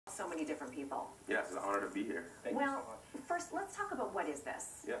so many different people. Yeah, it's an honor to be here. Thank you so much. First, let's talk about what is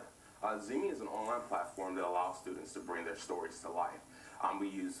this? Yeah. ZeeMee is an online platform that allows students to bring their stories to life. We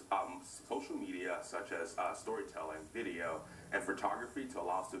use social media such as storytelling, video, and photography to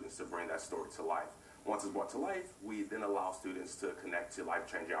allow students to bring that story to life. Once it's brought to life, we then allow students to connect to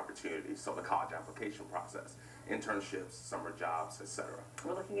life-changing opportunities, so the college application process, internships, summer jobs, etc.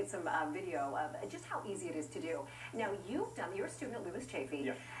 We're looking at some video of just how easy it is to do. Now, you're a student at Lewis Chafee.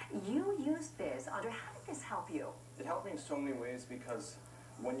 Yeah. You used this. Andrey, how did this help you? It helped me in so many ways because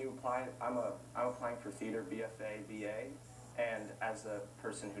when you apply, I'm applying for theater, BFA, BA, and as a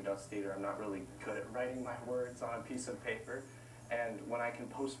person who does theater, I'm not really good at writing my words on a piece of paper. And when I can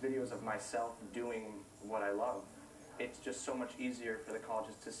post videos of myself doing what I love, it's just so much easier for the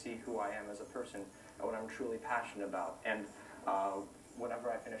colleges to see who I am as a person and what I'm truly passionate about. And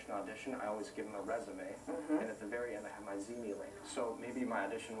whenever I finish an audition, I always give them a resume, and at the very end I have my ZeeMee link. So maybe my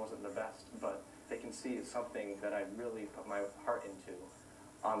audition wasn't the best, but they can see it's something that I really put my heart into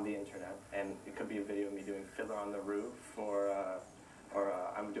on the internet. And it could be a video of me doing Fiddler on the Roof, or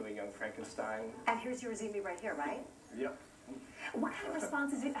I'm doing Young Frankenstein. And here's your ZeeMee right here, right? Yep. What kind of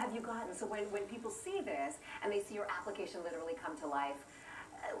responses have you gotten? So when people see this and they see your application literally come to life,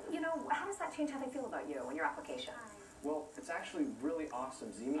 how does that change how they feel about you and your application? Well, it's actually really awesome.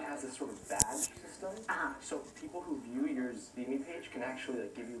 ZeeMee has this sort of badge system. So people who view your ZeeMee page can actually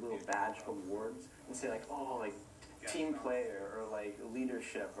give you little badge awards and say team player or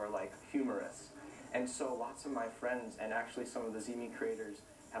leadership or humorous. And so lots of my friends and actually some of the ZeeMee creators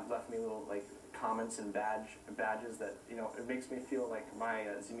have left me little comments and badges that it makes me feel like my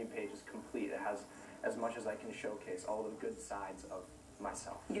ZeeMee page is complete. It has as much as I can showcase all the good sides of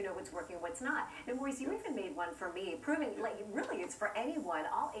myself. You know what's working, what's not. And Maurice, you even made one for me, proving really it's for anyone,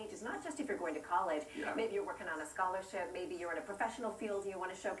 all ages, not just if you're going to college. Yeah. Maybe you're working on a scholarship, maybe you're in a professional field and you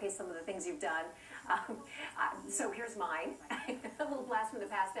want to showcase some of the things you've done. So here's mine, a little blast from the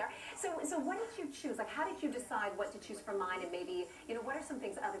past there. So what did you choose? How did you decide what to choose from mine, and maybe what are some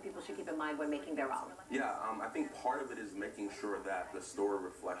things other people should keep in mind when making their own? Yeah, I think part of it is making sure that the story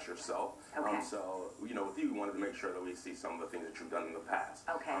reflects yourself. Okay. So with you, we wanted to make sure that we see some of the things that you've done in the past.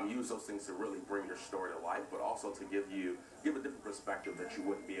 Okay. Use those things to really bring your story to life, but also to give a different perspective that you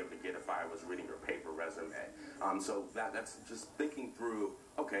wouldn't be able to get if I was reading your paper resume. So that's just thinking through,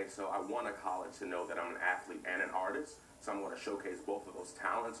 okay, so I want a college to know that I'm an athlete and an artist, so I'm going to showcase both of those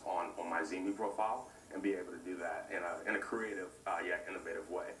talents on my ZeeMee profile and be able to do that in a creative yet innovative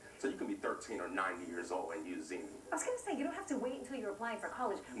way. So you can be 13 or 90 years old and use ZeeMee. I was going to say, you don't have to wait until you're applying for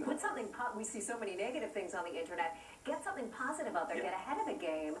college. No. Put something, we see so many negative things on the internet. Get something positive out there, Yeah. get ahead of the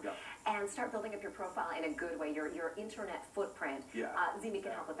game, Yeah. and start building up your profile in a good way, your internet footprint. Yeah. ZeeMee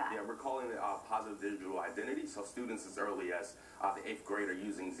can help with that. Yeah, we're calling it positive digital identity. So students as early as the 8th grade are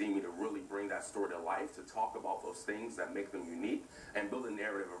using ZeeMee to really bring that story to life, to talk about those things that make them unique and build a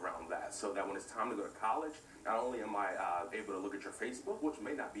narrative around that, so that when it's time to go to college, not only am I able to look at your Facebook, which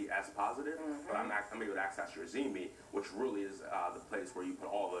may not be as positive, but I'm able to access your ZeeMee, which really is the place where you put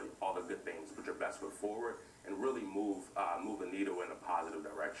all the good things, put your best foot forward, and really move the needle in a positive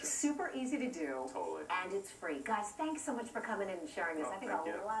direction. Super easy to do. Totally. And it's free. Guys, thanks so much for coming in and sharing this. Oh, I think thank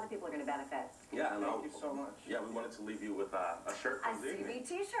you. a lot of people are going to benefit. Yeah, and Thank you so much. Yeah, we wanted to leave you with a shirt A from ZeeMee. ZeeMee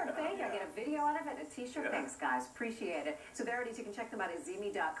t-shirt, thank you. I get a video out of it and a t-shirt. Yeah. Thanks, guys. Appreciate it. So there it is. You can check them out at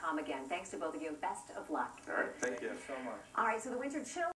ZeeMee.com again. Thanks to both of you. Best of luck. All right, thank you So much. All right, so the Winter Chill